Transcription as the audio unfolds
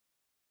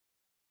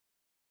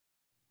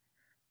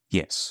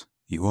Yes,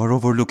 you are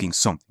overlooking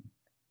something.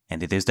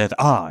 And it is that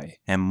I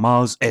am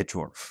Miles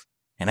Edgeworth.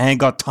 And I ain't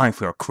got time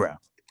for your crap.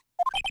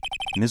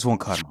 Ms. Von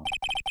Karma,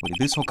 would you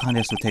be so kind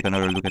as to take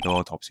another look at the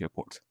autopsy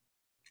report?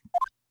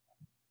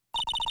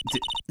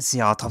 The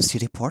autopsy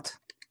report?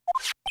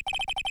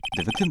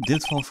 The victim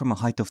did fall from a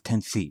height of 10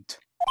 feet.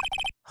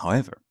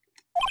 However,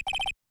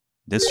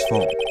 this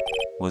fall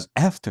was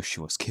after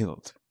she was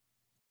killed.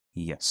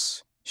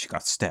 Yes, she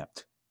got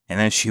stabbed. And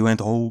then she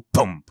went all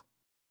bump.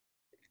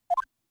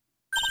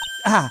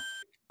 Ah!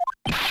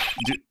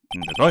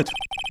 That's right.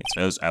 It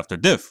says after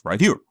death,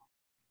 right here.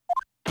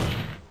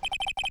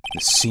 The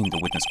scene the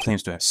witness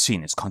claims to have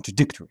seen is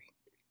contradictory.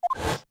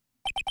 If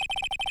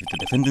the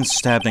defendant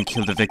stabbed and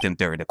killed the victim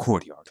there in the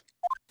courtyard,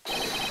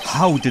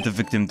 how did the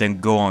victim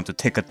then go on to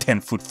take a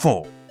 10-foot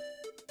fall?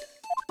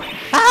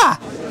 Ah!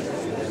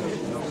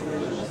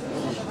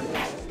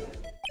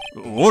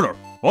 Order!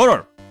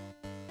 Order!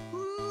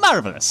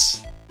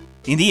 Marvelous!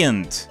 In the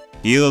end,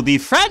 it'll be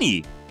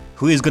Franny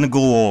who is gonna go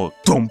all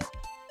dump.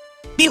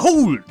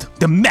 Behold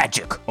the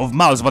magic of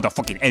Miles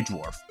motherfucking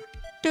Edgeworth.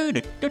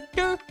 The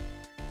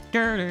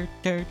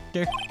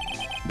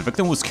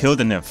victim was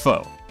killed and then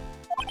fell.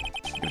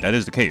 If that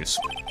is the case,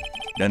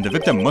 then the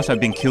victim must have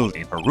been killed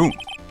in her room.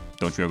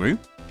 Don't you agree?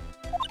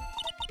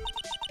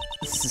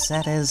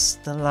 That is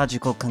the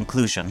logical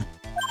conclusion.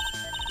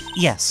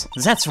 Yes,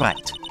 that's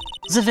right.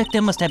 The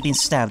victim must have been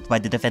stabbed by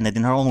the defendant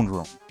in her own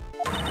room.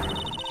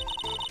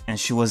 And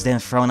she was then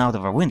thrown out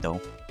of her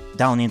window,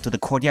 down into the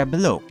courtyard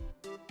below.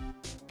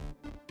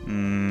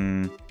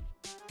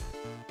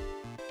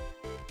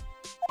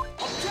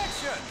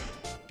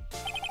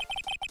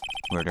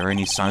 Were there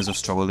any signs of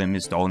struggle in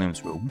Miss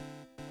Dahlnem's room?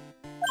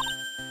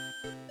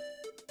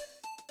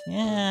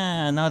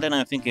 Yeah, now that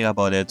I'm thinking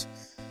about it,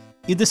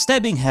 if the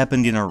stabbing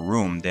happened in her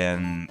room,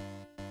 then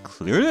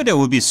clearly there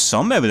would be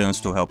some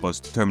evidence to help us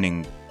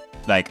determining,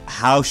 like,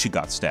 how she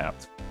got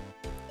stabbed.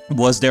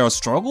 Was there a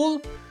struggle?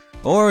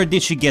 Or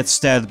did she get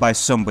stabbed by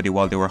somebody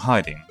while they were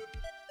hiding?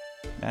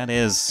 That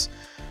is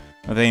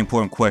a very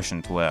important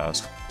question to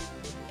ask.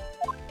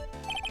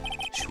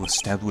 She was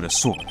stabbed with a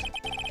sword.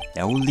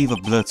 That will leave a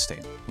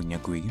bloodstain, wouldn't you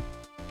agree?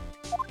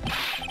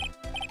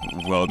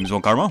 Well, Ms.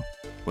 Von Karma,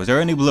 was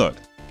there any blood?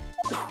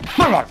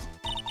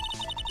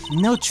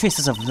 No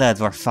traces of blood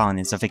were found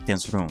in the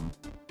victim's room.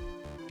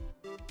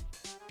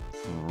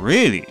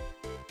 Really?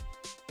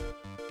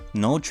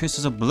 No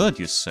traces of blood,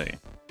 you say?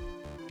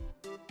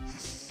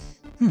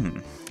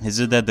 Is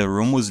it that the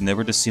room was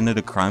never the scene of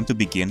the crime to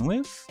begin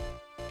with?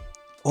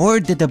 Or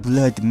did the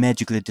blood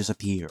magically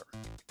disappear?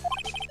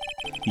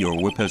 Your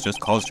whip has just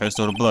caused traces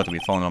of the blood to be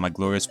found on my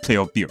glorious play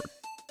of beard.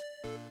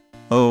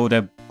 Oh,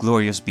 that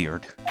glorious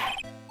beard.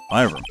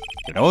 However,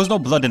 if there was no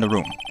blood in the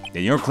room,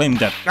 then your claim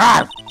that—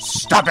 Ah!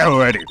 Stop it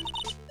already!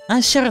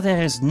 I'm sure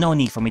there is no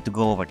need for me to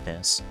go over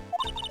this,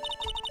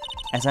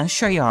 as I'm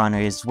sure your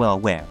honor is well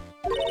aware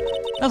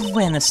of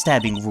when a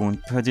stabbing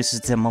wound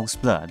produces the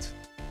most blood.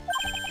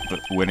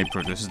 But when it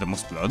produces the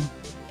most blood?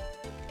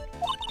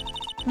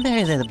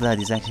 Very little blood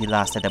is actually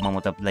lost at the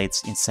moment of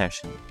blade's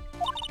insertion.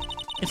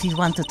 If you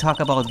want to talk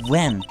about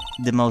when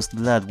the most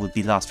blood would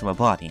be lost from a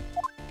body,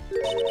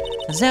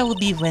 that would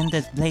be when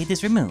the blade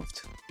is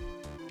removed.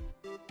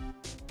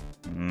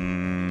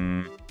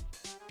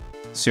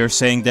 So you're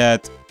saying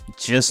that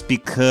just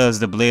because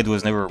the blade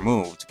was never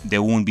removed,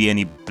 there won't be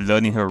any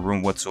blood in her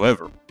room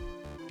whatsoever?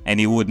 And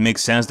it would make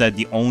sense that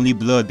the only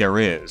blood there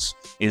is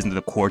in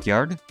the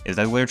courtyard? Is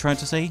that what you're trying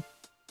to say?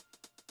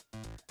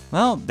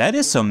 Well, that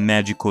is some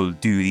magical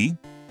duty.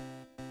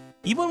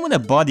 Even when a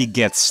body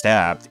gets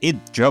stabbed,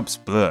 it drops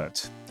blood.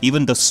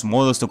 Even the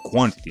smallest of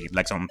quantity,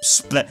 like some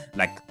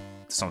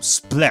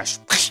splash.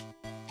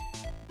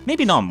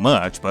 Maybe not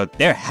much, but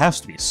there has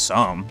to be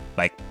some,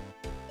 like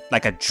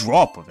a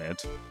drop of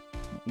it.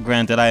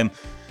 Granted, I'm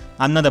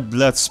not a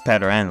blood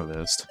spatter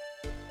analyst.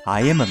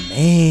 I am a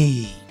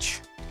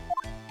mage.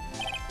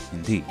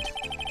 Indeed,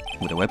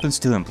 with the weapon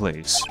still in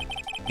place,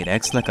 it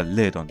acts like a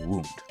lid on the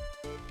wound.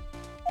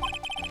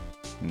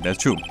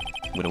 That's true.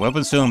 With the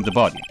weapon still in the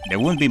body, there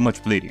wouldn't be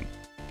much bleeding.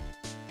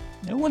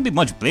 There wouldn't be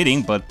much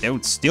bleeding, but there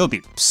would still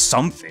be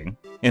something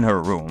in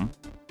her room.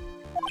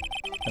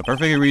 A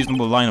perfectly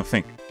reasonable line of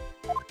thinking.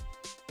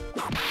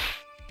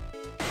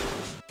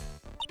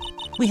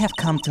 We have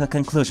come to a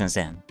conclusion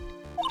then.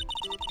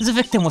 The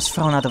victim was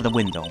thrown out of the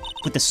window,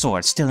 with the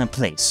sword still in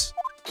place.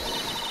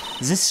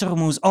 This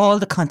removes all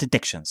the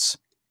contradictions.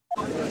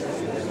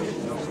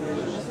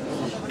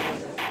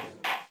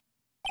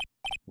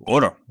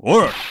 Order!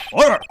 Order!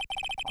 Order!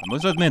 I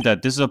must admit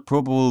that this is a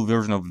probable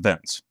version of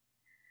events.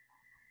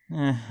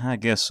 I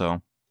guess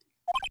so.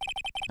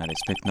 I'd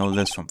expect no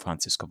less from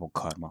Franziska von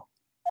Karma.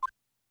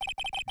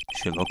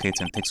 She locates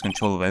and takes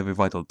control of every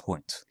vital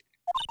point.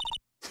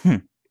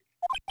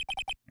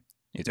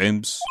 It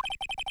aims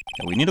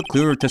that we need a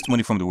clearer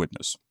testimony from the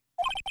witness.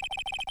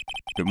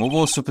 Remove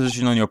all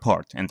supposition on your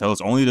part and tell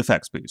us only the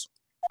facts, please.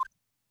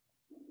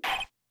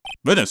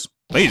 Witness,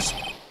 please,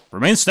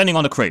 remain standing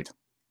on the crate.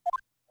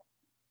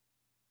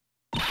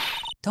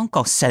 Don't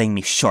go selling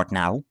me short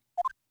now.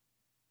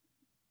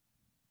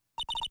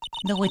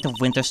 The weight of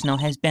winter snow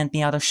has bent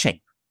me out of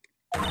shape.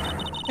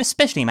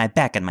 Especially my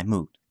back and my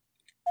mood.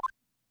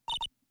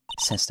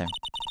 Sister,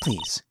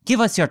 please, give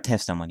us your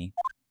testimony.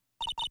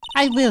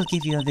 I will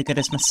give you a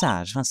vigorous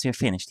massage once you're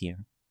finished here.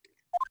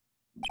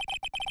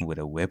 With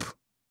a whip?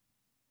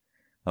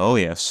 Oh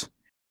yes,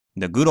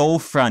 the good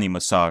old Franny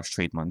massage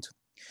treatment.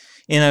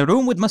 In a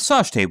room with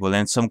massage table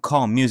and some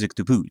calm music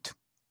to boot.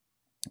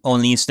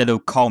 Only instead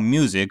of calm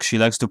music, she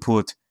likes to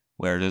put,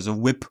 where there's a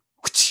whip,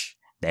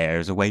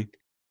 there's a way.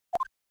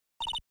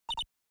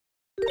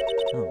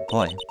 Oh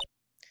boy.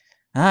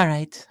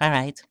 Alright.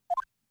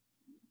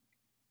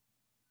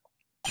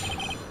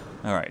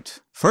 Alright,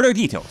 further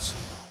details.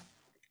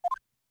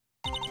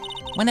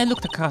 When I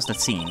looked across the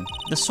scene,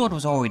 the sword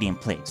was already in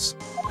place.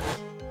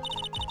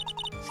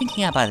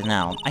 Thinking about it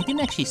now, I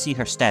didn't actually see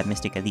her stab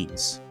Mystic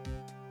Elise.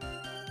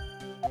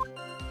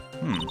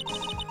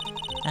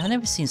 I've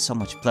never seen so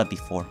much blood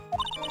before.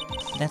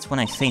 That's when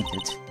I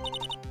fainted.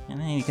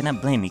 And you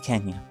cannot blame me,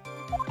 can you?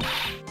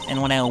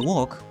 And when I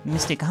awoke,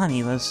 Mystic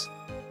Honey was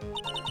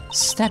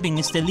stabbing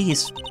Miss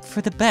Elise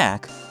for the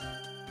back.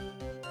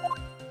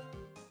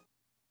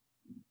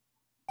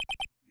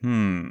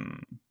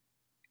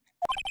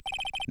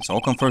 This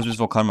all confirms with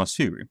Volkarma's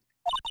theory.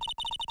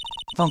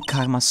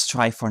 Volkarma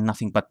strive for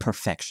nothing but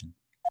perfection.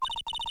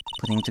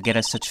 Putting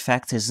together such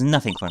facts is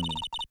nothing for me.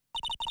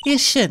 You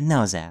should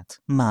know that,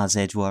 Miles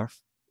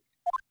Edgeworth.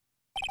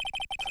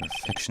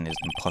 Perfection is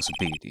an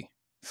impossibility,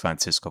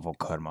 Francisco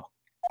Volkarma.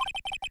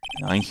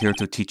 I'm here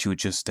to teach you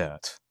just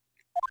that.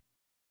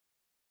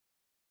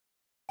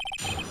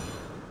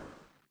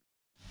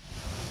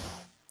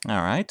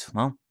 Alright,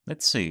 well,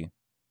 let's see.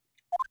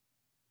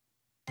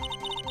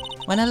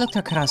 When I looked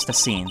across the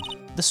scene,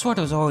 the sword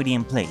was already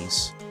in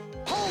place.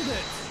 Hold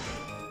it!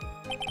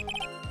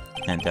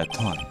 And that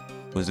time,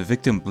 was the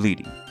victim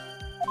bleeding?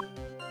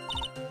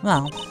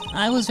 Well,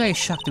 I was very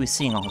shocked to be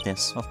seeing all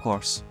this, of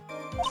course.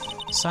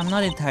 So I'm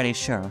not entirely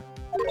sure.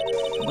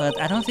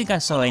 But I don't think I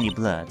saw any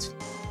blood.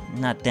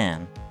 Not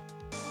then.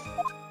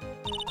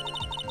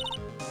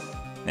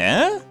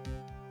 Eh?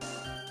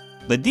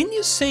 But didn't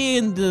you say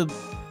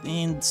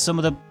in some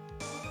of the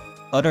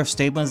other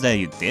statements that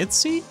you did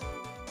see?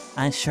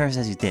 I'm sure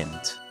as you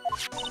didn't.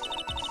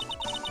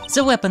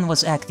 The weapon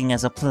was acting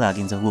as a plug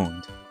in the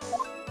wound.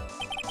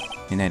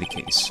 In any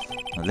case,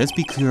 let's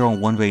be clear on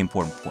one very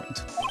important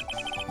point.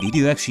 Did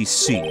you actually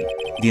see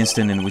the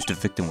instant in which the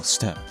victim was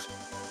stabbed?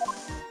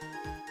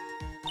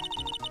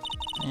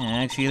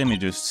 Yeah, actually, let me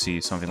just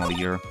see something over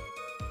here.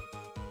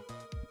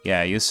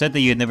 Yeah, you said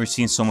that you had never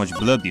seen so much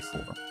blood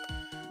before.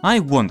 I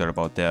wonder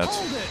about that.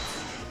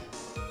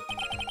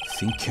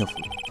 Think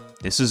carefully.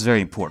 This is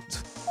very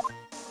important.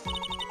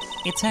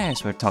 It's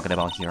hers we're talking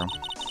about here.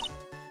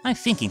 I'm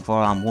thinking for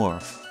what I'm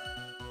worth.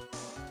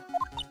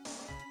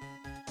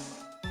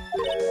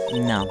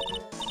 No.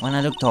 When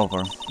I looked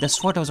over, the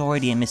sword was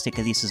already in Mystic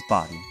Elise's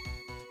body.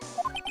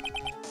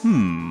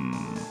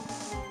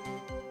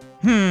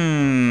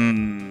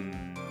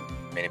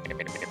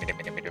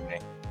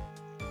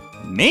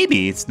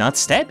 Maybe it's not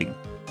stabbing.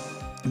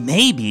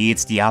 Maybe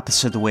it's the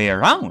opposite way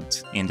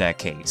around, in that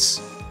case.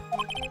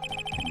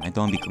 It might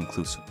not be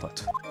conclusive,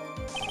 but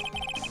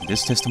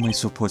this testimony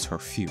supports her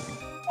theory.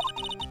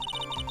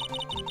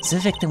 The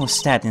victim was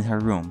stabbed in her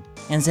room,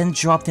 and then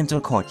dropped into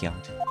the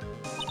courtyard.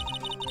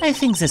 I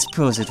think this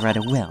proves it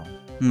rather well,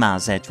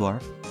 Miles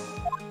Edgeworth.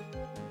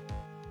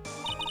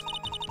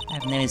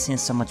 I've never seen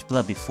so much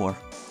blood before.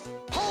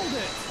 Hold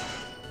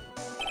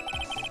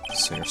it!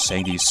 So you're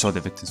saying that you saw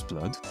the victim's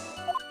blood?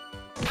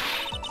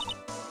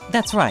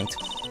 That's right.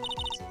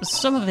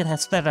 Some of it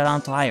has splattered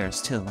onto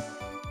Iris, too.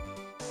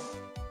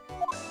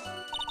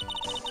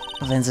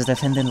 When the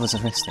defendant was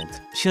arrested,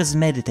 she was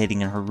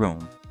meditating in her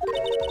room.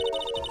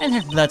 And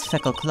her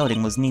blood-fleckled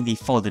clothing was neatly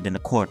folded in the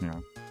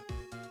corner.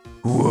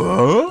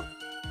 What?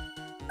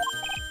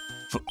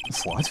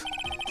 What?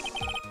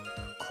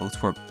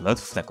 Clothes were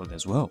blood-fleckled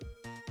as well.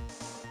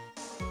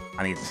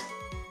 I mean,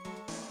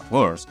 of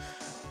course.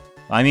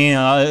 I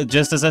mean,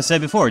 just as I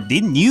said before,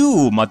 didn't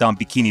you, Madame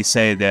Bikini,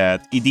 say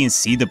that you didn't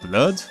see the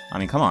blood? I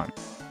mean, come on.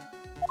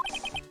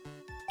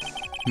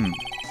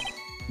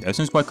 That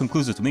seems quite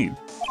conclusive to me.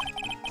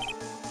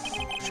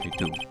 Should I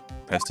do?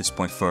 Press this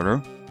point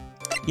further?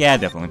 Yeah,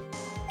 definitely.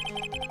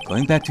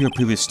 Going back to your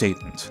previous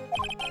statement,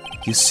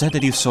 you said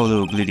that you saw a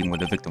little bleeding when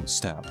the victim was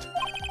stabbed.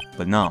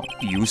 But now,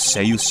 you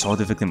say you saw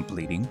the victim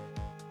bleeding?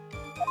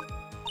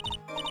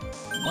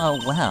 Well,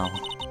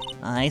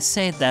 I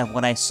say that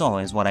what I saw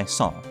is what I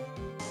saw.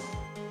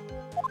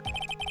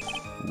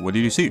 What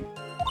did you see?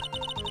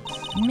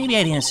 Maybe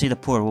I didn't see the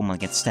poor woman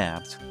get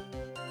stabbed.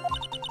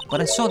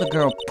 But I saw the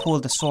girl pull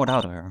the sword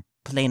out of her,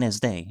 plain as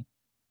day.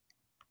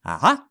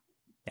 Aha!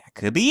 That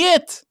could be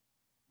it!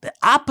 The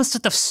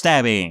opposite of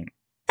stabbing!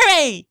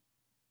 Hooray!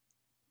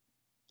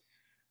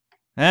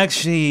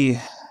 Actually,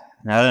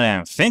 now that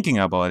I'm thinking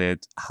about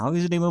it, how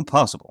is it even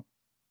possible?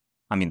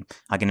 I mean,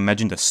 I can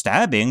imagine the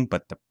stabbing,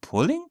 but the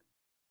pulling?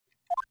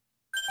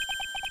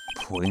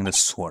 Pulling the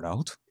sword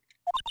out?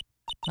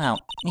 Well,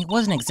 it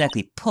wasn't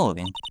exactly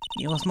pulling.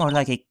 It was more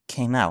like it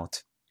came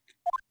out.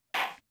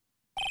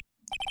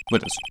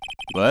 Witness,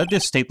 you add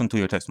this statement to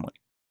your testimony.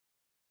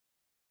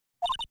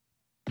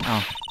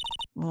 Oh,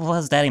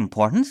 was that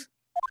important?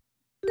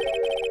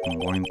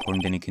 More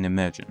important than you can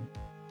imagine.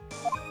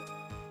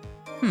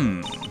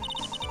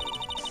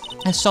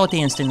 I saw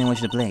the instant in which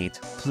the blade,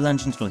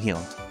 plunged into the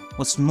hilt,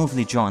 was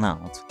smoothly drawn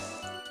out.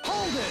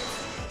 Hold it!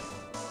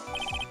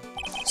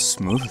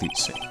 Smoothly, you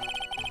say?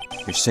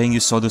 You're saying you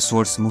saw the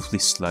sword smoothly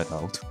slide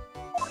out?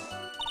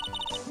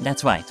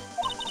 That's right.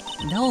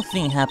 The whole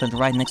thing happened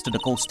right next to the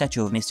gold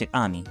statue of Mystic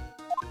Ami.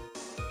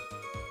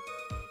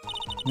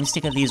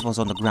 Mystic Elise was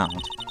on the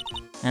ground,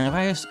 and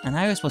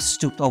Iris was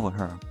stooped over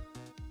her.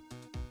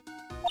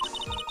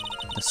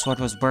 The sword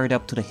was buried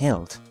up to the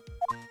hilt.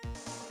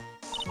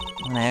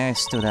 When Iris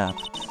stood up,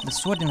 the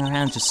sword in her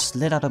hand just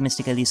slid out of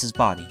Mystic Elise's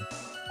body.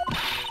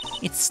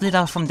 It slid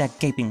out from that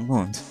gaping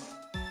wound.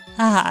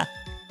 Ah!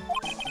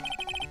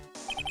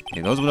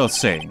 It goes without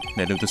saying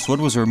that if the sword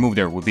was removed,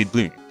 there would be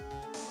bleeding.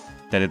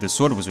 That if the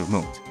sword was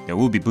removed, there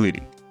would be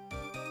bleeding.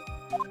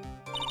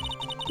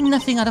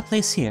 Nothing out of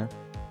place here.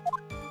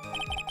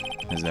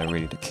 Is that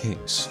really the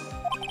case?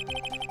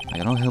 I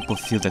cannot help but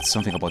feel that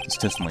something about this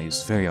testimony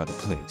is very out of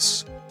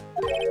place.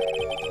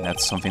 And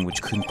that's something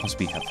which couldn't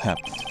possibly have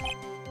happened.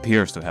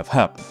 Appears to have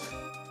happened.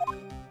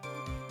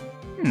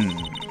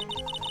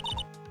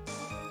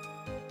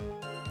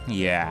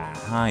 Yeah,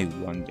 I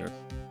wonder.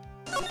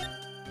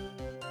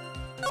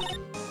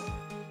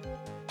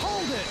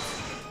 Hold it!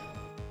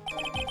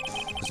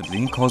 Was the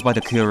bleeding caused by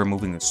the killer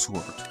removing the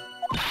sword?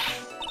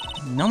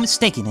 No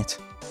mistaking it.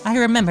 I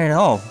remember it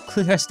all,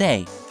 clear as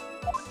day.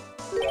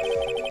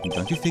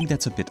 Don't you think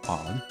that's a bit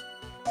odd?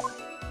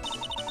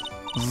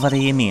 What do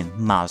you mean,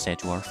 Miles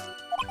Edgeworth?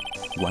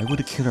 Why would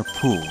the killer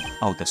pull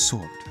out the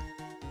sword?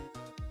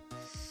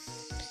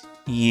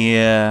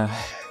 Yeah...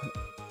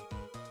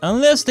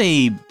 Unless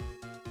they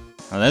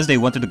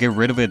wanted to get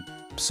rid of it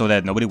so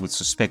that nobody would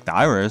suspect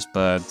Iris,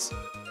 but...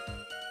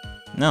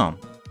 No,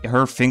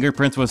 her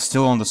fingerprint was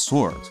still on the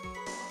sword.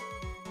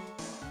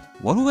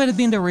 What would have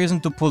been the reason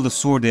to pull the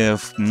sword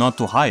if not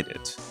to hide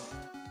it?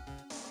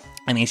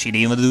 I mean, she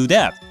didn't even do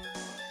that.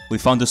 We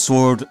found the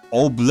sword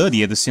all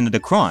bloody at the scene of the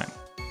crime.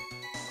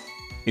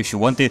 If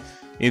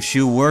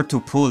she were to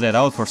pull that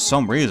out for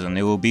some reason,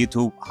 it would be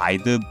to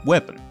hide the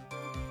weapon.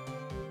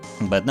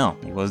 But no,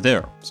 it was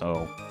there,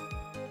 so...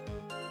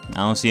 I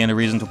don't see any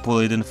reason to pull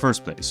it in the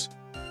first place.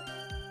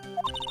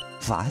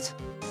 What?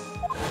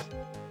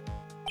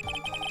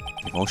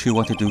 If all she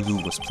wanted to do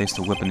was place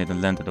the weapon in the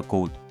hand of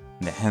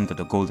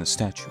the golden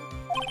statue,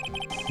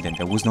 then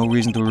there was no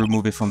reason to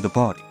remove it from the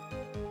body.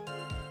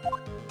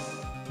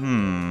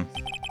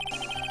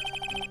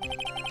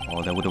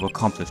 All that would have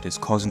accomplished is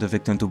causing the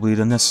victim to bleed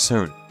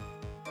unnecessarily.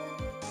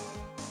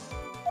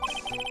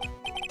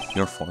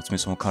 Your fault,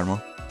 Miss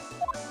Okarmo.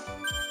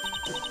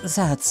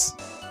 That's...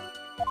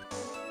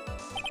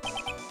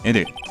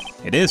 Indeed,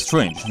 it is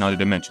strange now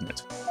that I mention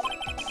it.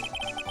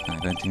 I'm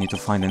going to need to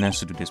find an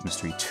answer to this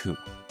mystery too.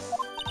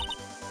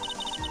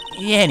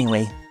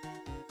 Anyway,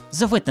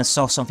 the witness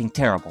saw something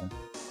terrible.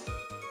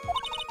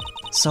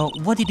 So,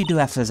 what did you do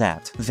after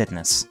that,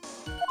 witness?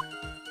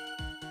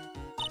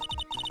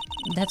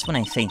 That's when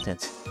I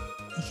fainted.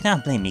 You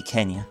cannot blame me,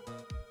 can you?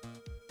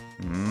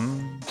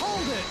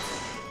 Hold it!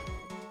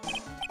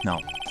 Now,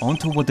 on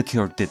to what the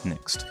killer did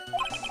next.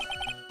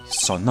 You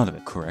saw none of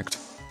it, correct?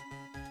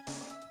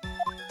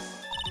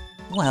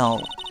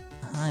 Well,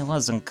 I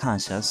was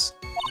unconscious.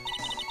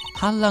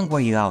 How long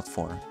were you out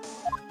for?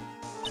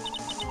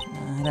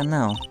 I don't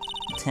know.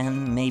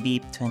 10, maybe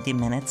 20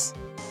 minutes?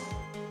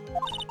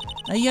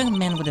 A young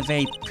man with a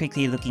very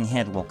prickly looking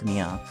head woke me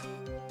up.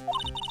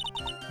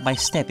 By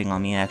stepping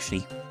on me,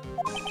 actually.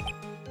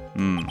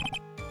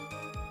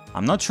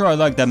 I'm not sure I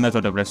like that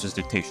method of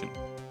resuscitation.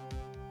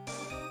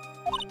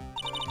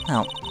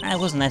 Now, I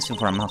wasn't asking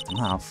for a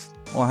mouth-to-mouth,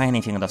 or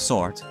anything of the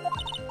sort.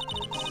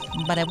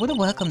 But I would have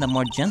welcomed a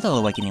more gentle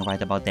awakening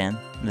right about then,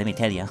 let me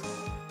tell ya.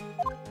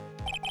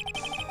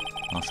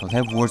 I shall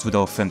have words with the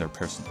offender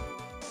person.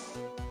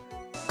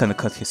 Gonna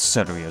cut his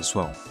salary as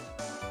well.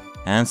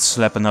 And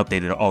slap an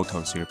updated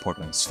autopsy report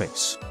on his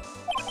face.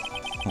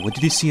 What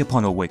did he see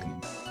upon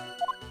awakening?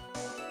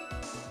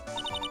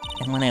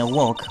 And when I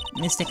awoke,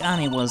 Mystic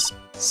Ami was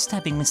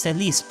stabbing Mr.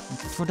 Elise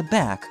through the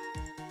back.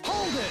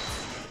 Hold it!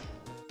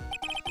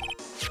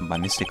 By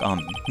Mystic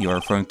Ami, you are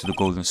referring to the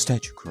golden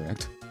statue,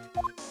 correct?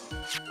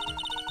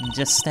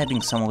 Just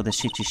stabbing someone with a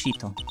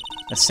Shichishito,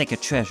 a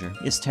sacred treasure,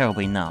 is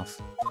terrible enough.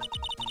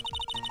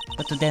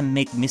 But to then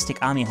make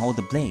Mystic Ami hold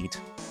the blade...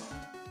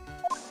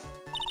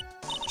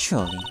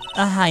 Surely,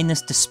 a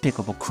heinous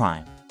despicable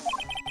crime.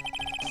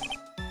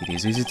 It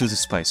is easy to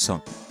despise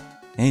something.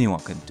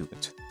 Anyone can do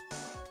it.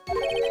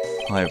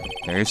 However,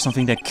 there is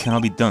something that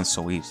cannot be done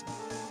so easily.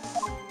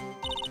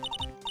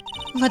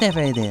 Whatever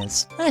it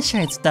is, I'm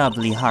sure it's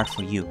doubly hard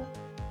for you.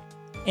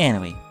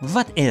 Anyway,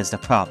 what is the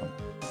problem?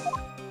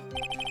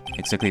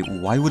 Exactly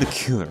why would a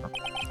killer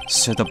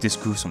set up this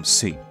gruesome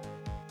scene?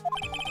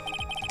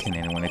 Can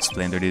anyone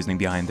explain the reasoning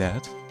behind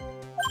that?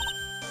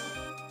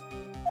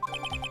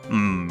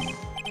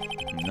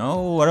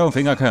 No, I don't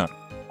think I can.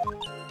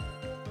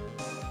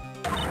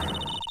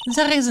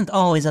 There isn't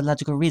always a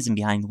logical reason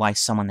behind why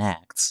someone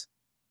acts.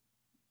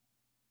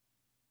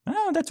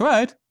 Oh, that's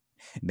right.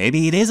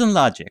 Maybe it isn't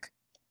logic.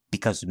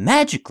 Because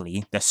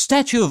magically, the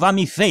statue of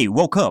Ami Fei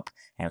woke up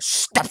and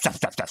stop.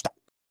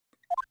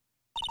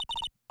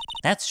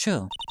 That's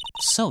true.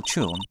 So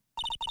true.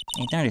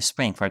 In early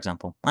spring, for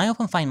example, I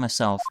often find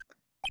myself...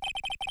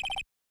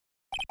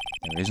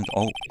 There isn't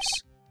always.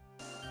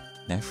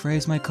 That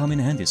phrase might come in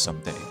handy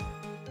someday.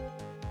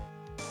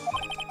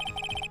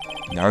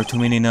 There are too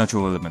many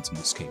natural elements in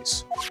this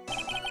case.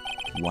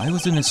 Why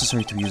was it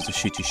necessary to use the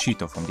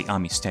Shichishito from the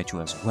Ami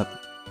statue as a weapon?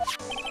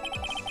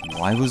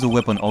 Why was the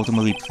weapon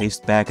ultimately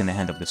placed back in the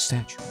hand of the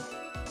statue?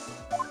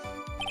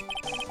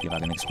 If I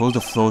can expose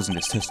the flaws in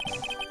this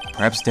testimony,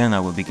 perhaps then I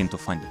will begin to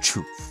find the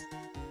truth.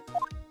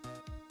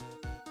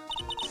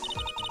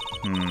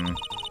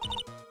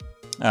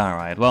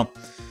 Alright, well,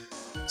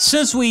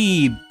 since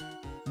we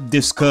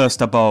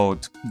discussed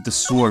about the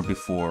sword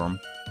before,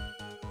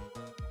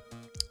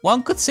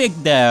 one could say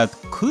that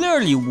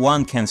clearly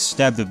one can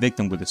stab the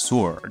victim with a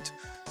sword.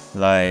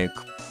 Like,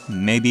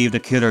 maybe if the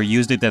killer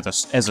used it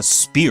as a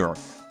spear,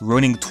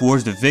 running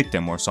towards the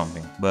victim or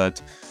something,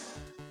 but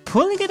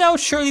pulling it out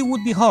surely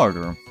would be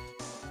harder,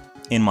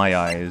 in my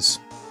eyes.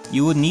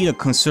 You would need a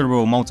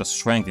considerable amount of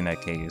strength in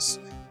that case,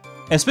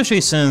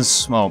 especially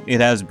since, well, it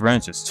has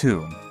branches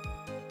too.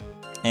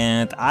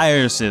 And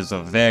Iris is a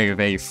very,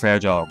 very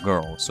fragile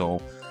girl,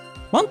 so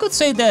one could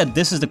say that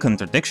this is the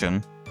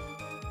contradiction.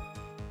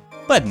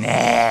 But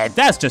nah,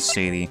 that's just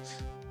silly.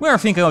 We are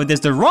thinking of this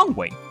the wrong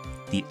way.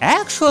 The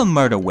actual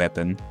murder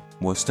weapon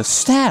was the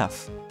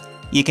staff.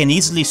 You can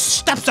easily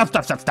stab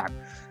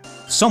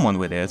someone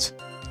with it.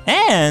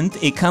 And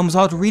it comes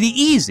out really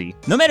easy,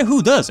 no matter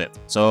who does it.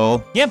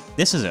 So, yep,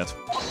 this is it.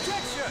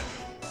 Objection!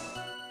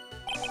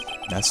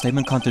 That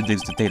statement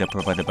contradicts the data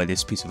provided by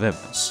this piece of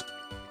evidence.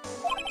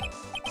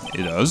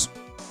 It does?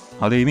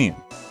 How do you mean?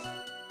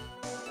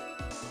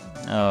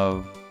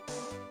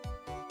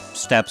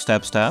 Stab.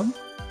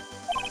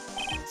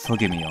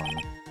 Forgive me,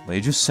 Arnie, but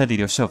you just said it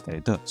yourself that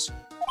it does.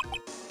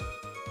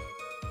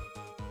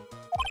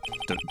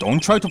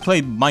 Don't try to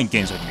play mind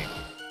games with me.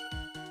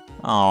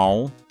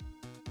 Oh.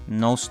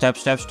 No stab.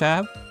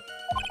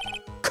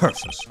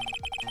 Curses.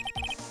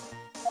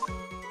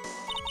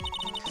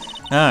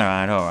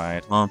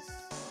 Alright, well.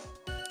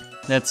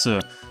 Let's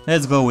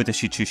go with the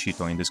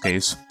Shichishito in this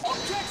case.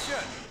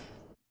 Objection!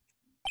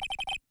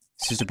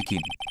 Sister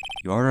Bikini,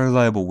 you are a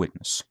reliable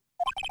witness.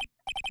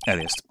 At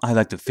least, I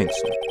like to think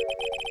so.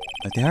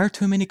 But there are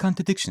too many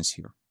contradictions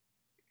here.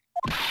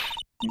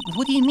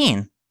 What do you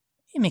mean?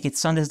 You make it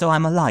sound as though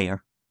I'm a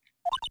liar.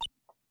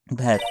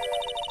 But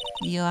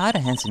you are a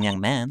handsome young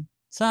man,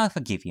 so I'll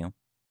forgive you.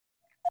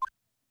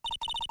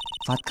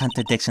 What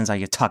contradictions are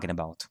you talking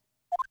about?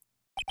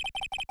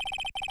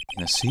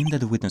 In a scene that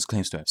the witness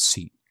claims to have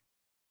seen,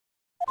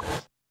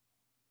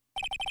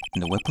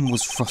 the weapon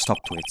was thrust up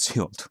to its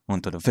hilt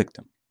onto the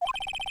victim.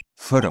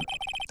 Furthermore,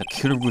 the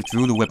killer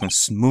withdrew the weapon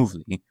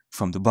smoothly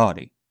from the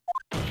body.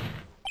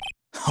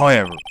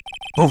 However,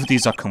 both of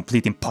these are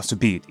complete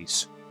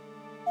impossibilities.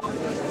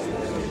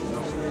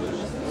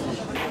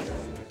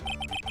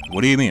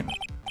 What do you mean?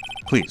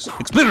 Please,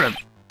 explain.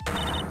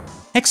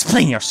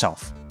 Explain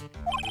yourself!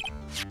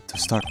 To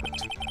start with,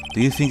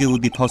 do you think it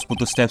would be possible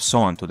to stab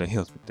someone to the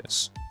hilt with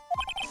this?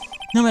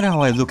 No matter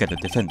how I look at the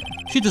defendant,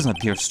 she doesn't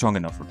appear strong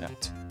enough for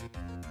that.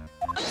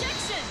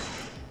 Objection!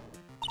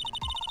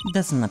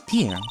 Doesn't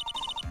appear?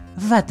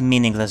 That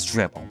meaningless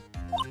dribble.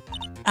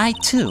 I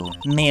too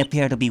may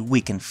appear to be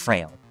weak and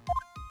frail.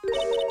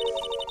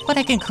 But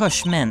I can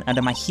crush men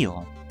under my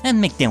heel and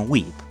make them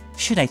weep,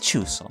 should I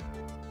choose so.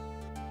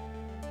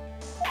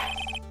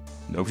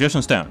 The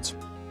objection stands.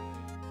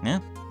 Yeah,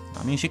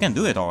 I mean she can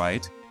do it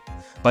alright.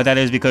 But that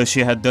is because she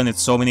had done it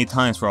so many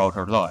times throughout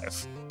her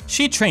life.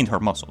 She trained her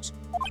muscles.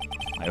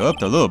 I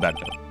upped a little back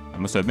there, I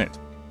must admit.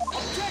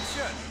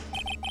 Objection!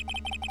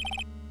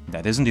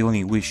 That isn't the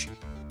only issue.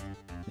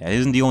 That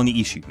isn't the only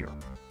issue here.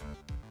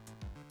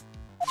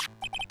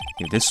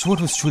 If this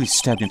sword was truly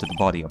stabbed into the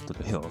body up to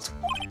the hilt,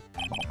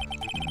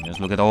 well, just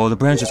look at all the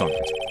branches on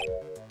it.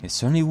 It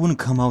certainly wouldn't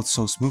come out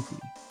so smoothly.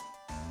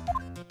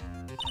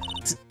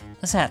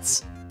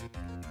 That's...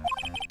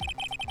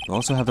 You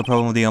also have the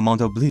problem with the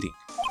amount of bleeding.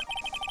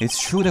 It's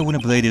true that when a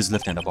blade is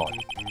left in the body,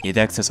 it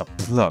acts as a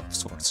plug of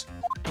sorts.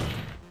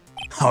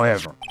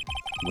 However,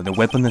 when a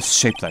weapon is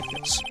shaped like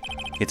this,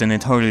 it's an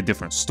entirely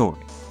different story.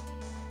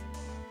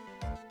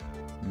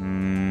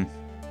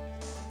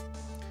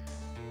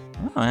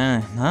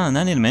 I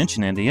need to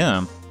mention it,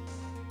 yeah.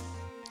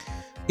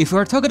 If we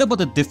are talking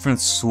about a different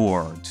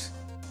sword,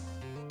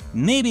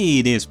 maybe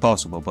it is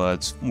possible,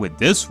 but with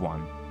this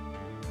one,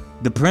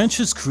 the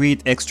branches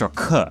create extra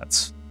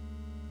cuts,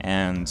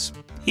 and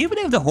even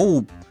if the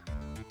hole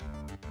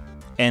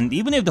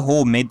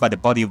made by the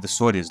body of the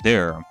sword is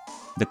there,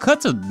 the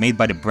cuts made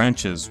by the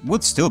branches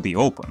would still be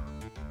open.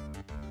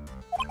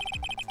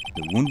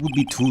 The wound would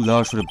be too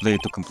large for the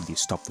blade to completely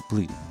stop the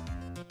bleeding.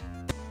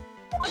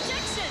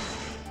 Objection!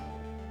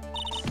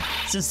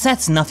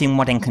 That's nothing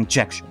more than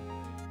conjecture.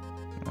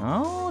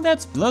 Oh, Well,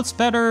 that's blood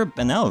spatter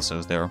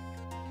analysis there.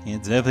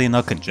 It's definitely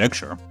not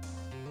conjecture.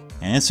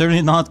 And it's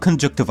certainly not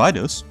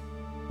conjunctivitis.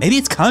 Maybe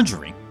it's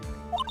conjuring.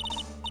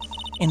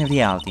 In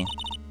reality,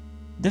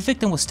 the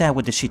victim was stabbed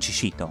with the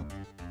Shichishito.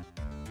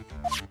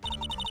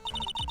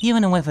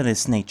 Even a weapon of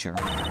this nature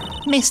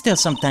may still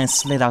sometimes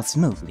slid out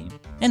smoothly,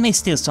 and may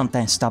still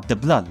sometimes stop the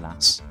blood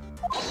loss.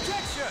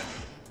 Objection!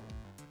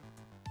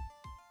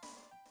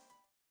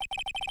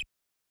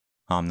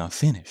 I'm not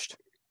finished.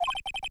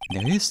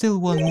 There is still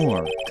one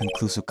more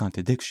conclusive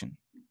contradiction.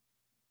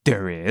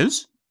 There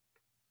is?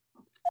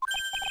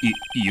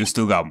 You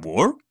still got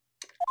more?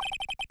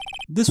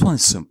 This one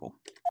is simple.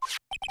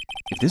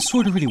 If this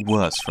sword really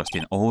was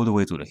thrusting all the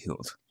way to the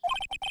hilt,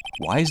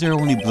 why is there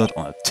only blood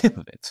on the tip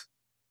of it?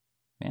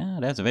 Yeah,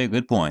 that's a very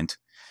good point.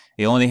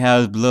 It only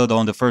has blood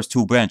on the first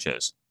 2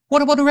 branches.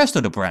 What about the rest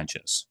of the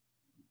branches?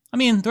 I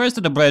mean, the rest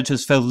of the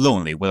branches felt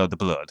lonely without the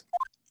blood.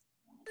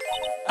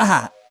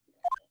 Ah!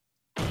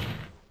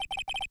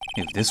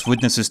 If this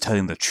witness is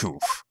telling the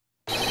truth,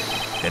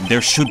 then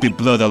there should be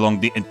blood along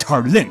the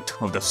entire length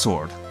of the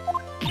sword.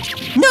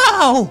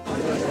 No!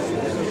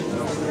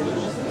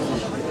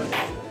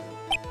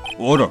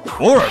 Order!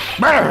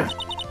 Order!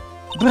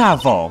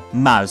 Bravo,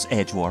 Miles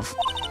Edgeworth.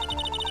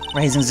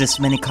 Raising this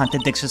many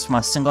contradictions from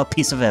a single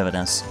piece of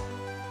evidence.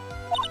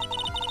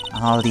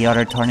 All the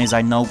other attorneys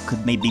I know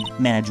could maybe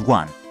manage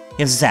one,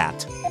 if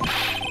that.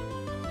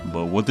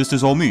 But what does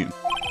this all mean?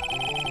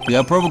 We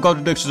have proven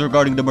contradictions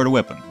regarding the murder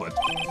weapon, but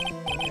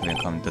if we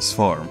come this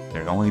far,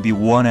 there can only be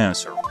one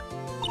answer.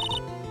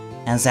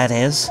 And that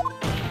is?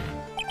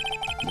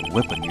 The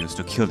weapon used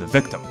to kill the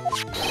victim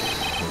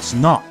was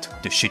not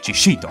the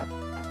Shichishito.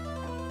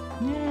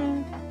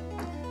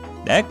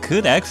 That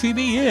could actually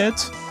be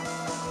it.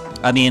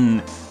 I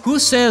mean, who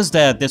says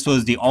that this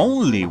was the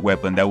only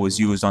weapon that was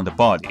used on the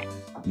body?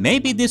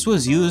 Maybe this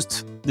was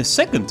used the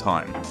second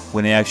time,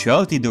 when in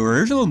actuality the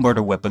original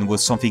murder weapon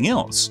was something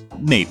else.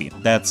 Maybe.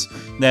 That's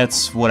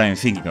what I'm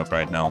thinking of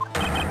right now.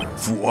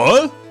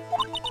 What?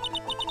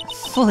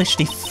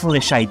 Foolishly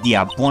foolish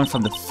idea born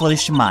from the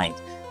foolish mind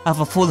of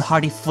a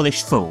foolhardy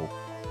foolish fool.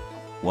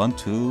 1,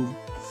 2,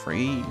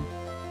 3,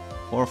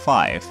 4,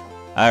 5.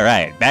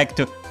 Alright, back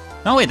to...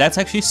 No wait, that's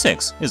actually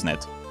 6, isn't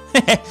it?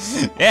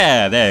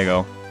 Yeah, there you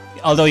go.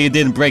 Although you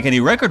didn't break any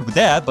record with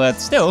that, but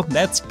still,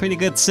 that's pretty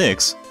good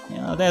 6. You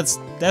know, that's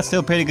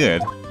still pretty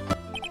good.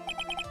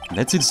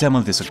 Let's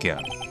examine this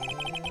again.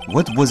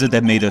 What was it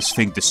that made us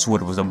think the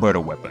sword was a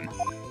murder weapon?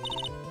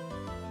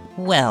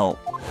 Well,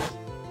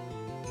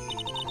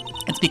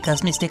 it's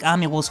because Mystic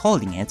Ami was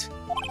holding it.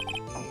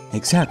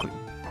 Exactly.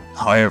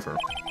 However,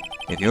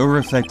 if you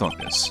reflect on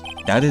this,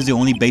 that is the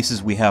only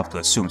basis we have to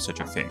assume such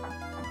a thing.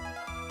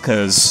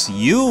 Cause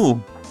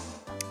you,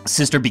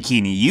 Sister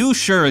Bikini, you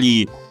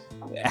surely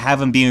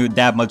haven't been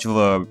that much of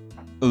a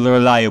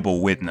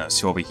reliable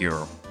witness over here.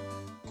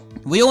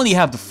 We only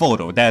have the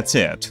photo, that's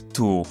it,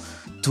 to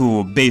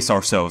base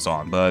ourselves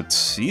on,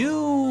 but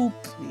you...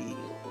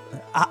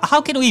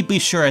 How can we be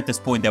sure at this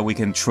point that we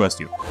can trust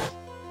you?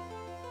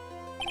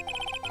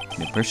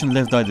 The impression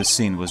left by the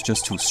scene was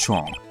just too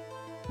strong.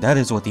 That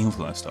is what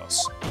influenced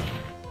us.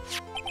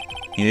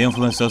 It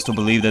influenced us to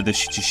believe that the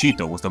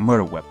Shichishito was the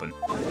murder weapon.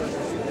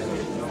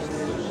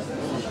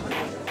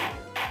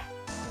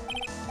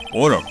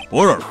 Order!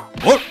 Order!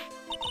 What?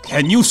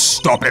 Can you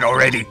stop it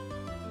already?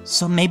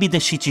 So maybe the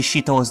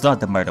Shichishito was not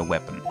the murder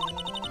weapon.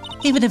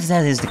 Even if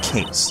that is the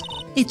case,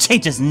 it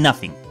changes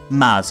nothing,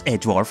 Miles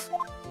Edgeworth.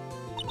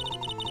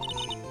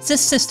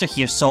 This sister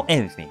here saw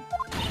everything.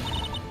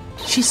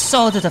 She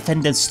saw the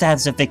defendant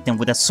stabs the victim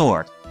with a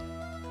sword.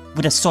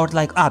 With a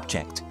sword-like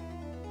object.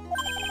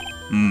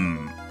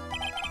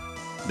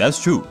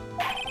 That's true.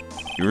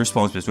 Your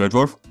response, Mr.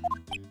 Edgeworth?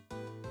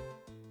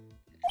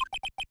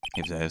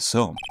 If that is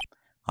so,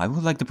 I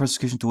would like the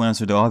prosecution to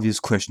answer the obvious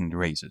question it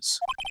raises.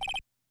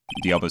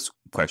 The obvious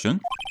question?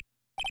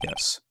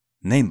 Yes.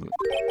 Namely,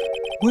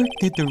 where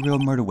did the real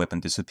murder weapon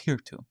disappear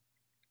to?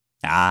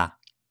 Ah.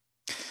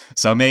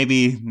 So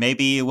maybe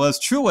it was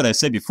true what I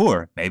said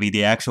before. Maybe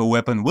the actual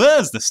weapon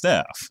was the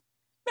staff.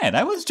 Man,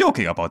 I was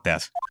joking about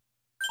that.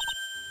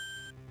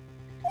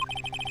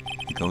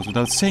 It goes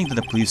without saying that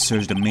the police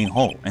searched the main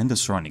hall and the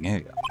surrounding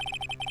area.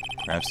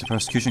 Perhaps the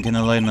prosecution can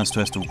enlighten us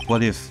as to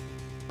what if...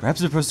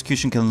 Perhaps the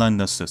prosecution can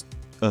enlighten us to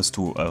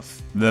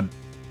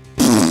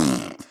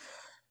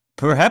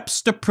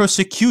Perhaps the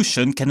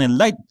prosecution can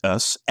enlighten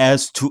us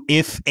as to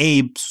if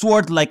a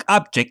sword-like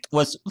object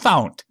was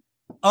found.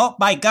 Oh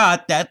my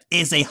god, that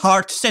is a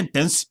hard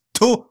sentence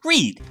to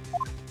read!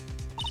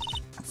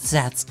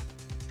 That's...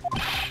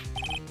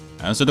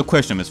 Answer the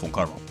question, Miss Von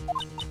Carlo.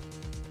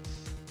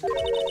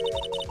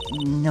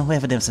 No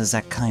evidence of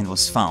that kind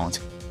was found.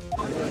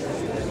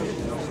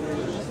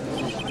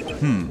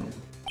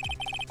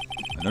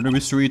 Another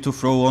mystery to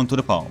throw onto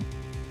the palm.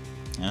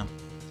 Yeah.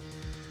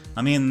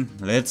 I mean,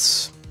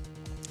 let's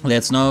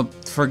not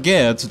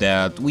forget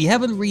that we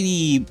haven't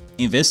really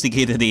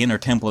investigated the inner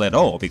temple at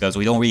all, because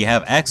we don't really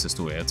have access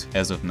to it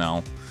as of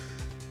now.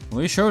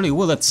 We surely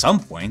will at some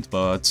point,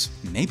 but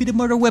maybe the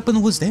murder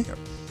weapon was there.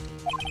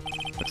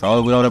 A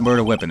child without a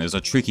murder weapon is a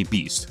tricky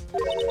beast.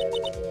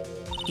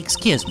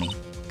 Excuse me,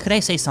 could I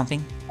say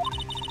something?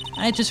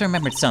 I just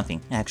remembered something,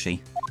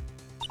 actually.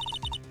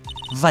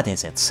 What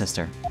is it,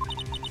 sister?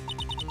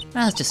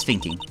 I was just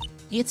thinking.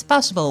 It's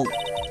possible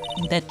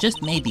that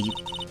just maybe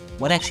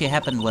what actually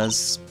happened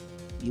was...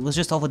 it was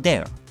just over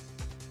there.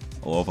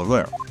 Over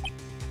where?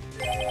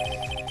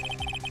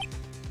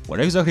 What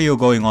exactly are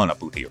going on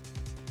about here?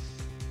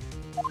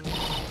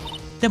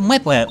 The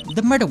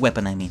murder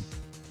weapon, I mean.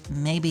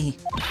 Maybe...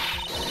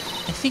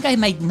 I think I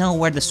might know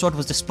where the sword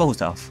was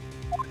disposed of.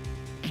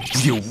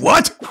 You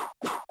what?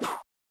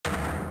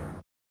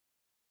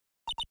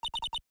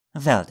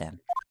 Well then.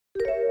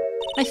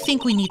 I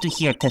think we need to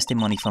hear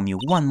testimony from you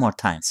one more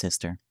time,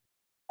 sister.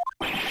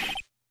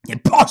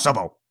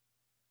 Impossible!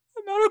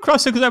 Another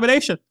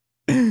cross-examination!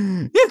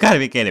 You gotta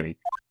be kidding me.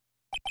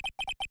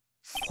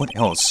 What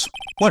else?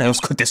 What else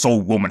could this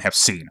old woman have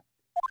seen?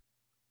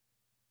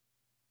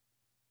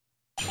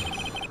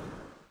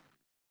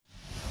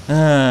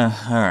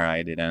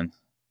 Alrighty then.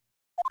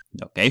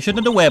 Location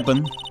of the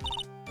weapon.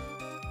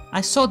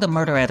 I saw the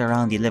murder at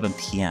around 11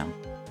 PM.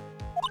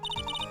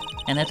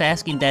 And after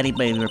asking Daddy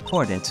to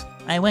report it,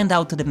 I went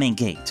out to the main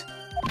gate.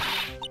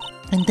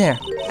 And there,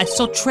 I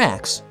saw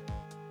tracks.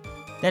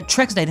 That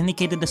tracks that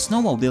indicated the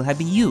snowmobile had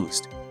been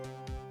used.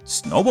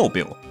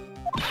 Snowmobile?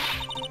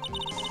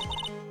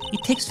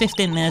 It takes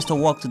 15 minutes to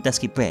walk to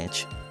Dusky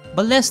Bridge,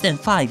 but less than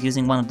 5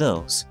 using one of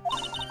those.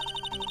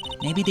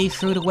 Maybe they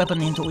threw the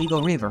weapon into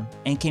Eagle River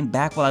and came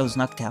back while I was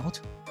knocked out?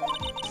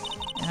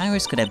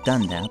 Iris could have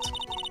done that.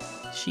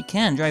 She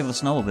can drive a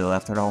snowmobile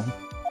after all.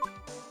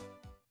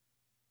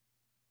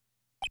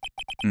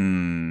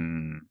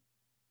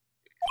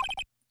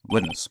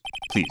 Witness,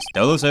 please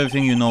tell us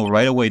everything you know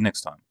right away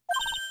next time.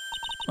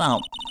 Well,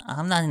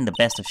 I'm not in the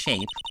best of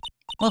shape.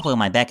 Well, for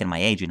my back and my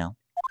age, you know.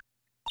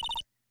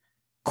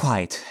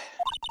 Quiet.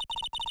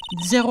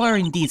 There are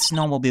indeed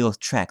snowmobile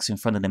tracks in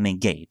front of the main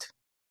gate.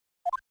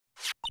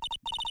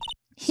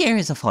 Here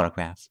is a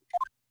photograph.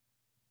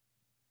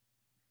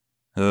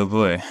 Oh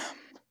boy.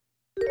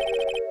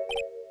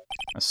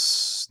 A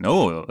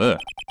snow... I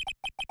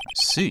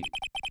see.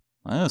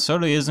 Well, that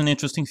certainly is an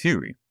interesting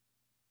theory.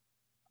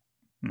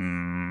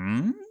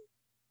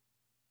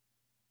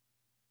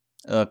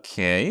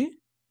 Okay.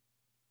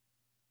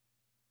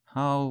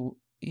 How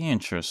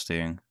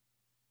interesting.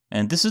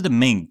 And this is the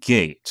main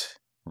gate,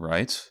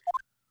 right?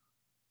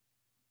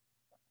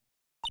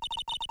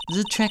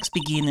 The tracks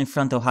begin in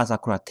front of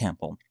Hazakura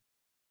Temple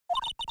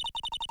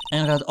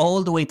and run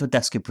all the way to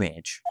Dusky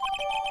Bridge.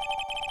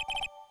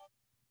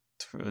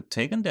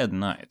 Taken that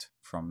night,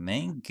 from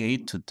main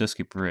gate to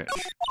Dusky Bridge.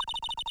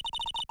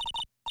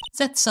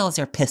 That solves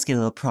your pesky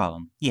little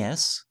problem,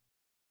 yes?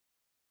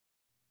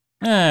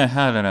 I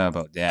don't know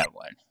about that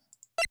one.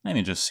 Let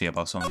me just see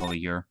about something over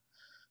here.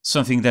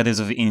 Something that is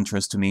of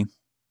interest to me.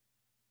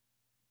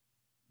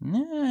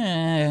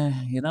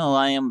 You know,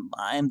 I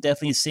am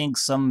definitely seeing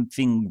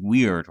something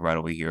weird right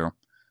over here.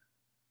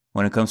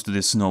 When it comes to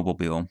this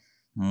snowmobile.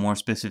 More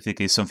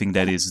specifically, something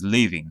that is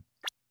leaving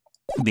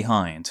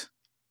behind.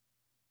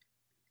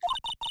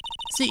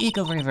 The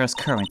Eagle River's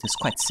current is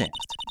quite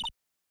soft,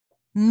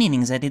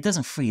 meaning that it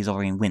doesn't freeze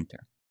over in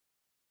winter,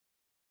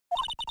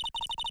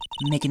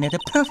 making it a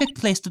perfect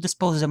place to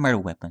dispose of the murder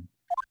weapon.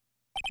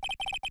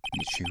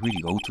 Did she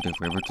really go to the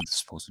river to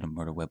dispose of the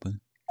murder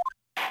weapon?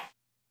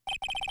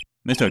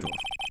 Mr. Edgeworth,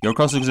 your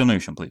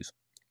cross-examination, please.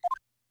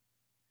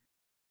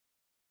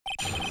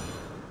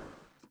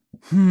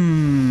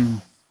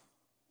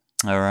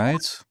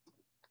 Alright.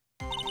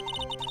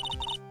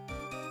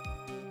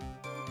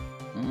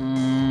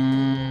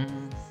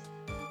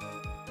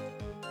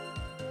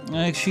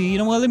 Actually, you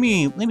know what, let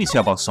me see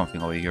about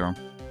something over here.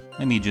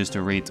 Let me just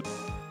read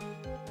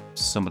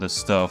some of the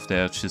stuff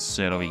that she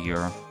said over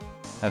here.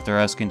 After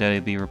asking that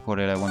it be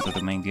reported, I went to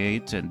the main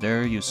gate, and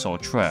there you saw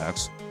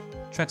tracks.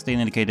 Tracks that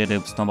indicated the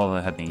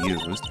snowmobile had been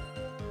used.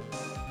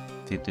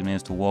 15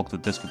 minutes to walk to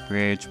Dusky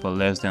Bridge, but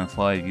less than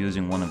 5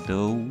 using one of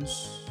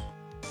those.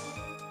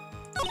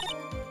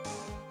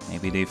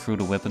 Maybe they threw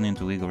the weapon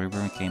into Eagle River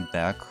and came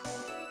back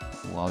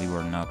while you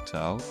were knocked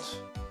out.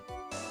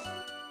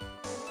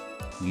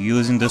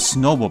 Using the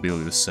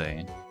snowmobile, you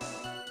say?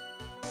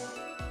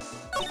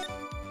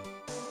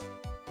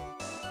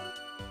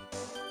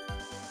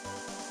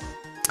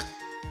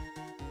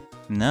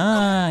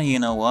 Nah, you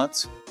know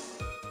what?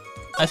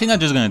 I think I'm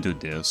just gonna do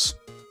this.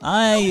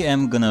 I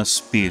am gonna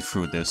speed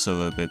through this a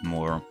little bit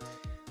more.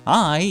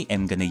 I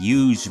am gonna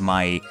use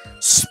my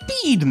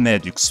speed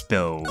magic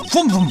spell.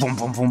 Vroom, vroom, vroom,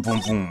 vroom, vroom,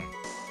 vroom, vroom.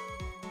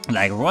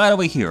 Like right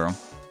over here.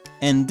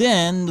 And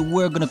then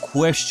we're gonna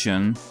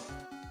question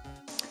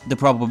the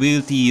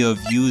probability of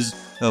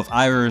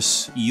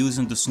Iris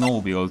using the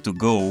snowmobile to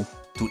go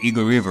to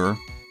Eagle River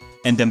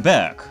and then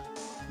back.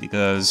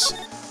 Because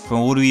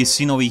from what we've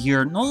seen over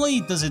here, not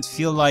only does it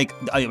feel like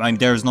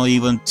there's not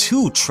even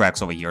 2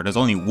 tracks over here, there's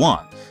only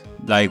one.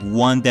 Like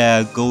one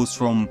that goes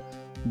from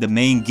the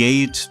main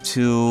gate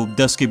to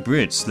Dusky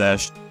Bridge /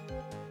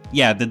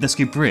 the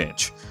Dusky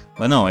Bridge.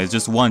 But no, it's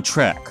just one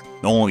track.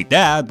 Not only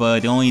that,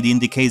 but it only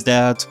indicates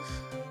that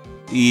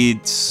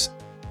it's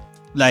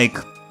like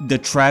the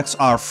tracks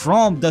are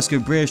from Dusky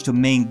Bridge to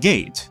Main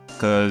Gate.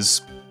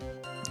 Because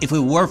if we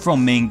were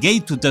from Main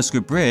Gate to Dusky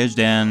Bridge,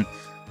 then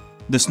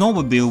the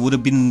snowmobile would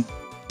have been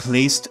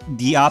placed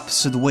the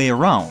opposite way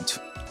around,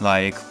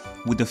 like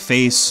with the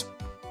face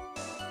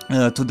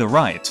to the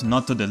right,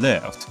 not to the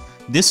left.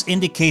 This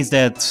indicates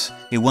that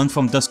it went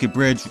from Dusky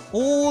Bridge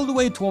all the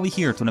way to over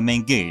here to the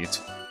Main Gate,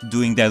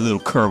 doing that little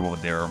curve over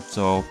there.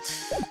 So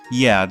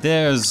yeah,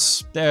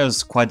 there's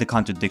quite the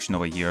contradiction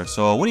over here.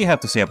 So what do you have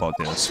to say about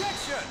this?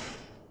 Objection!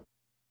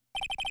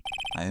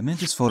 I admit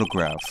this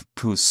photograph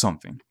proves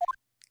something.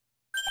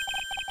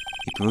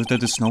 It proves that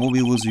the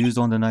snowmobile was used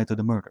on the night of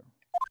the murder.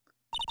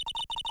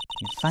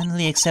 You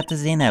finally accepted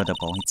the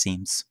inevitable, it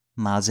seems,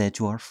 Miles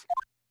Edgeworth.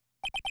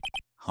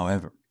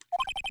 However,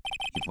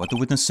 if what the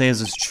witness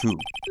says is true,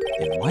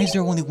 then why is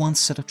there only one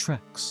set of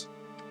tracks?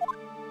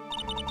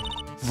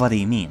 What do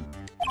you mean?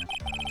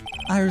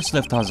 Iris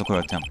left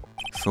Hazakura Temple,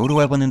 threw the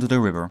weapon into the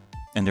river,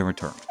 and then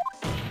returned.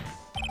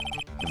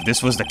 If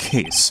this was the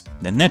case,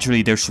 then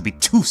naturally there should be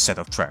two sets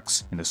of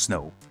tracks in the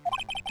snow.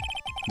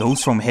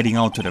 Those from heading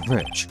out to the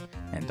bridge,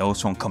 and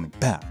those from coming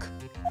back.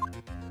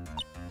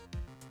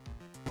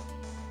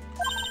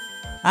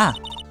 Ah,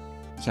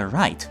 you're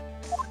right.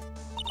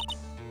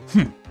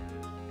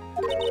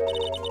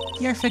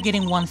 You're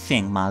forgetting one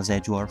thing, Miles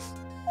Edgeworth.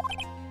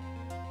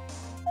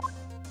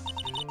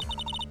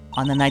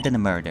 On the night of the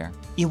murder,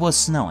 it was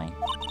snowing.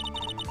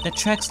 The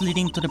tracks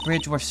leading to the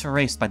bridge were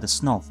erased by the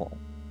snowfall.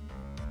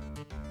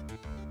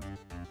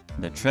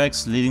 The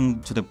tracks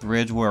leading to the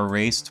bridge were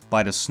erased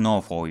by the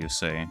snowfall, you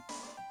say?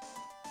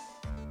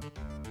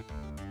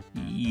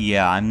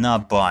 Yeah, I'm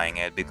not buying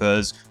it,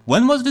 because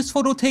when was this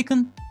photo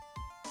taken?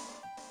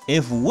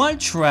 If one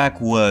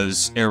track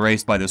was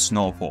erased by the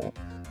snowfall,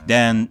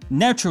 then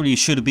naturally it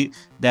should be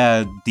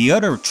that the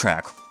other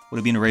track would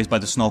have been erased by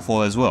the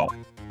snowfall as well.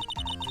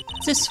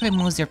 This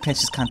removes your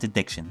precious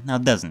contradiction, now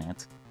doesn't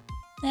it?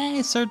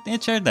 It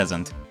sure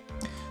doesn't.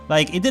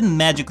 Like, it didn't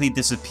magically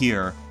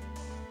disappear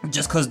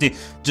just cause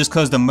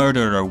the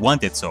murderer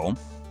wanted so.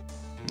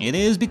 It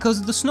is because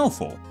of the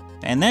snowfall,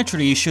 and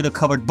naturally you should have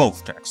covered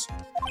both tracks.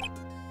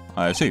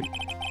 I see.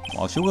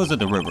 While she was at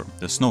the river,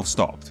 the snow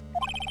stopped,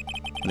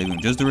 leaving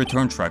just the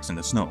return tracks in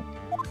the snow.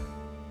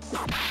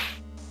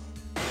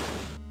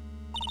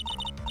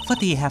 What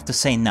do you have to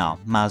say now,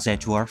 Miles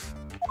Edgeworth?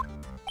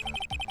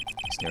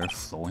 Is there a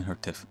flaw in her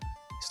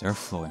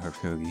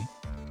theory?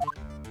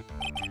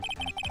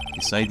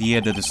 This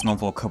idea that the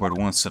snowfall covered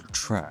one set of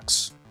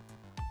tracks.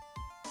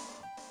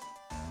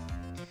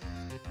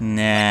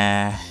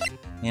 Nah.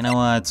 You know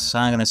what?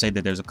 I'm gonna say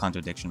that there's a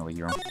contradiction over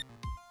here.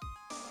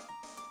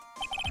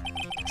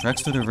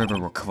 Tracks to the river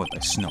were covered by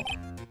snow.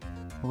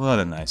 What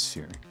a nice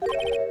theory.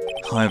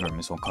 However,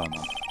 Miss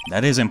Okama,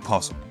 that is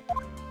impossible.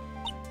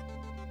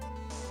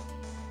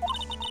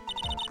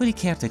 Would you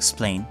care to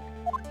explain?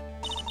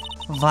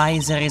 Why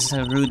there is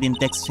a rude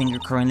index finger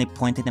currently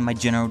pointed in my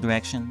general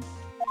direction?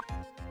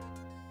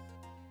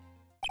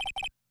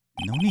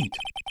 No need.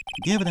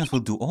 The evidence will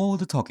do all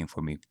the talking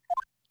for me.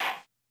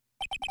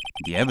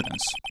 The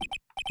evidence.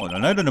 On the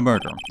night of the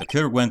murder, the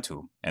killer went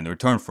to and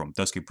returned from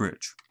Dusky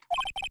Bridge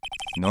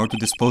in order to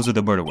dispose of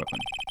the murder weapon.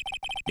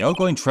 The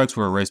outgoing tracks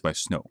were erased by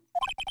snow,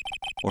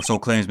 or so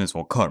claims Miss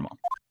Karma.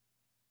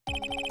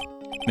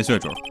 Miss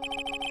Edgeworth,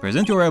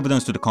 present your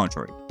evidence to the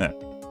contrary.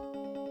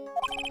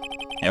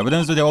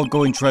 Evidence that the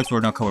outgoing tracks were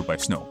not covered by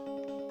snow.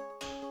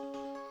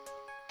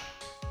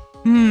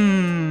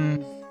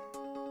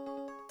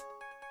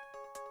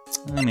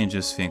 Let me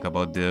just think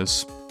about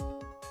this.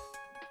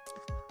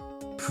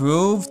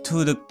 Proof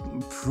to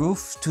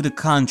the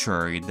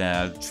contrary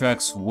that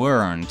tracks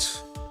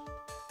weren't.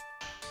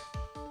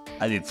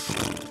 I mean,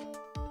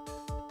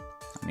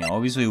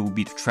 obviously it would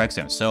be the tracks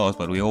themselves,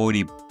 but we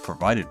already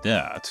provided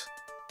that.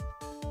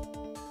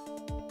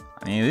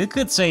 I mean, we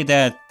could say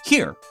that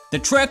here, the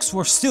tracks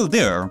were still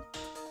there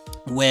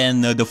when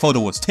the photo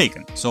was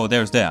taken, so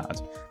there's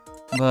that.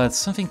 But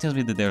something tells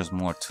me that there's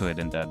more to it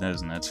than that,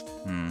 doesn't it?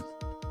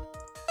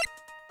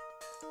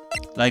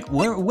 Like,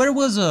 where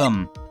was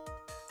the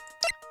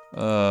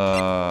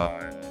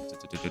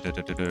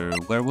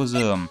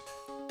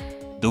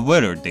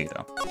weather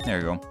data? There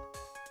you go.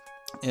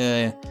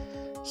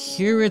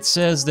 Here it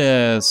says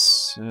there's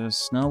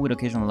snow with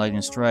occasional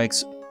lightning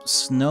strikes.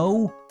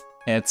 Snow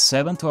at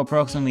 7 to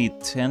approximately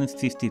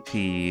 10:50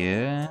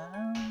 p.m.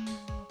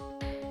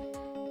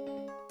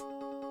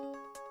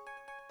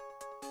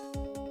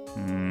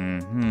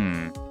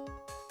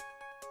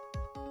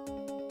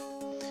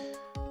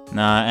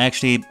 Nah,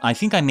 actually, I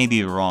think I may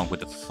be wrong with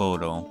the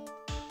photo.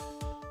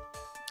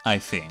 I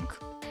think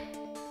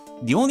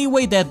the only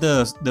way that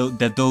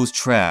that those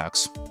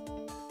tracks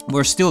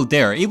were still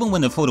there, even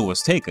when the photo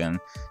was taken,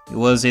 it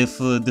was if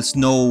the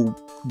snow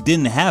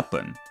didn't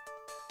happen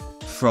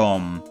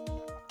from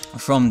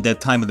the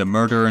time of the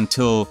murder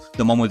until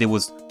the moment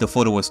the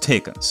photo was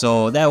taken.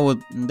 So that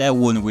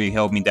wouldn't really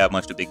help me that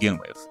much to begin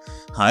with.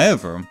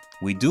 However,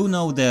 we do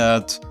know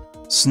that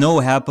Snow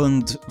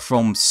happened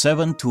from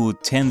 7 to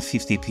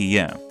 10:50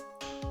 p.m.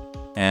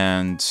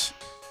 And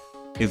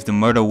if the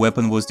murder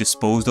weapon was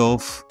disposed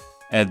of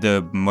at the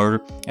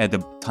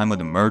time of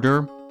the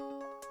murder,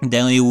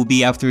 then it would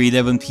be after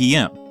 11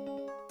 p.m.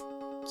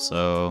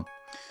 So,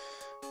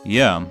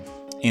 yeah,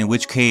 in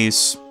which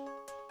case,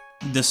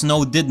 the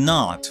snow did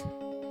not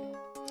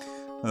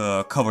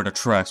cover the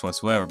tracks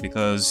whatsoever,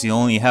 because it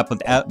only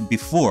happened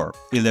before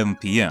 11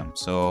 p.m.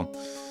 So,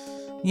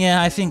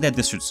 yeah, I think that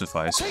this should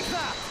suffice. Take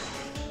that!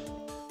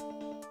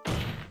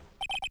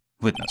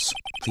 Witness,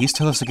 please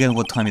tell us again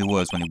what time it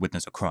was when you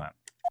witnessed a crime.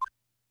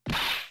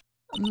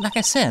 Like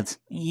I said,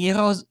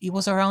 it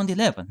was around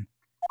 11.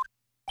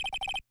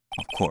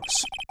 Of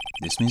course.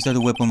 This means that the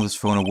weapon was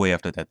thrown away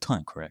after that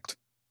time, correct?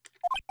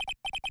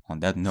 On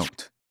that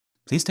note,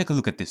 please take a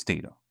look at this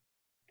data.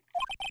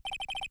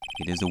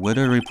 It is the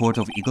weather report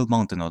of Eagle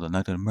Mountain on the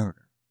night of the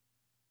murder.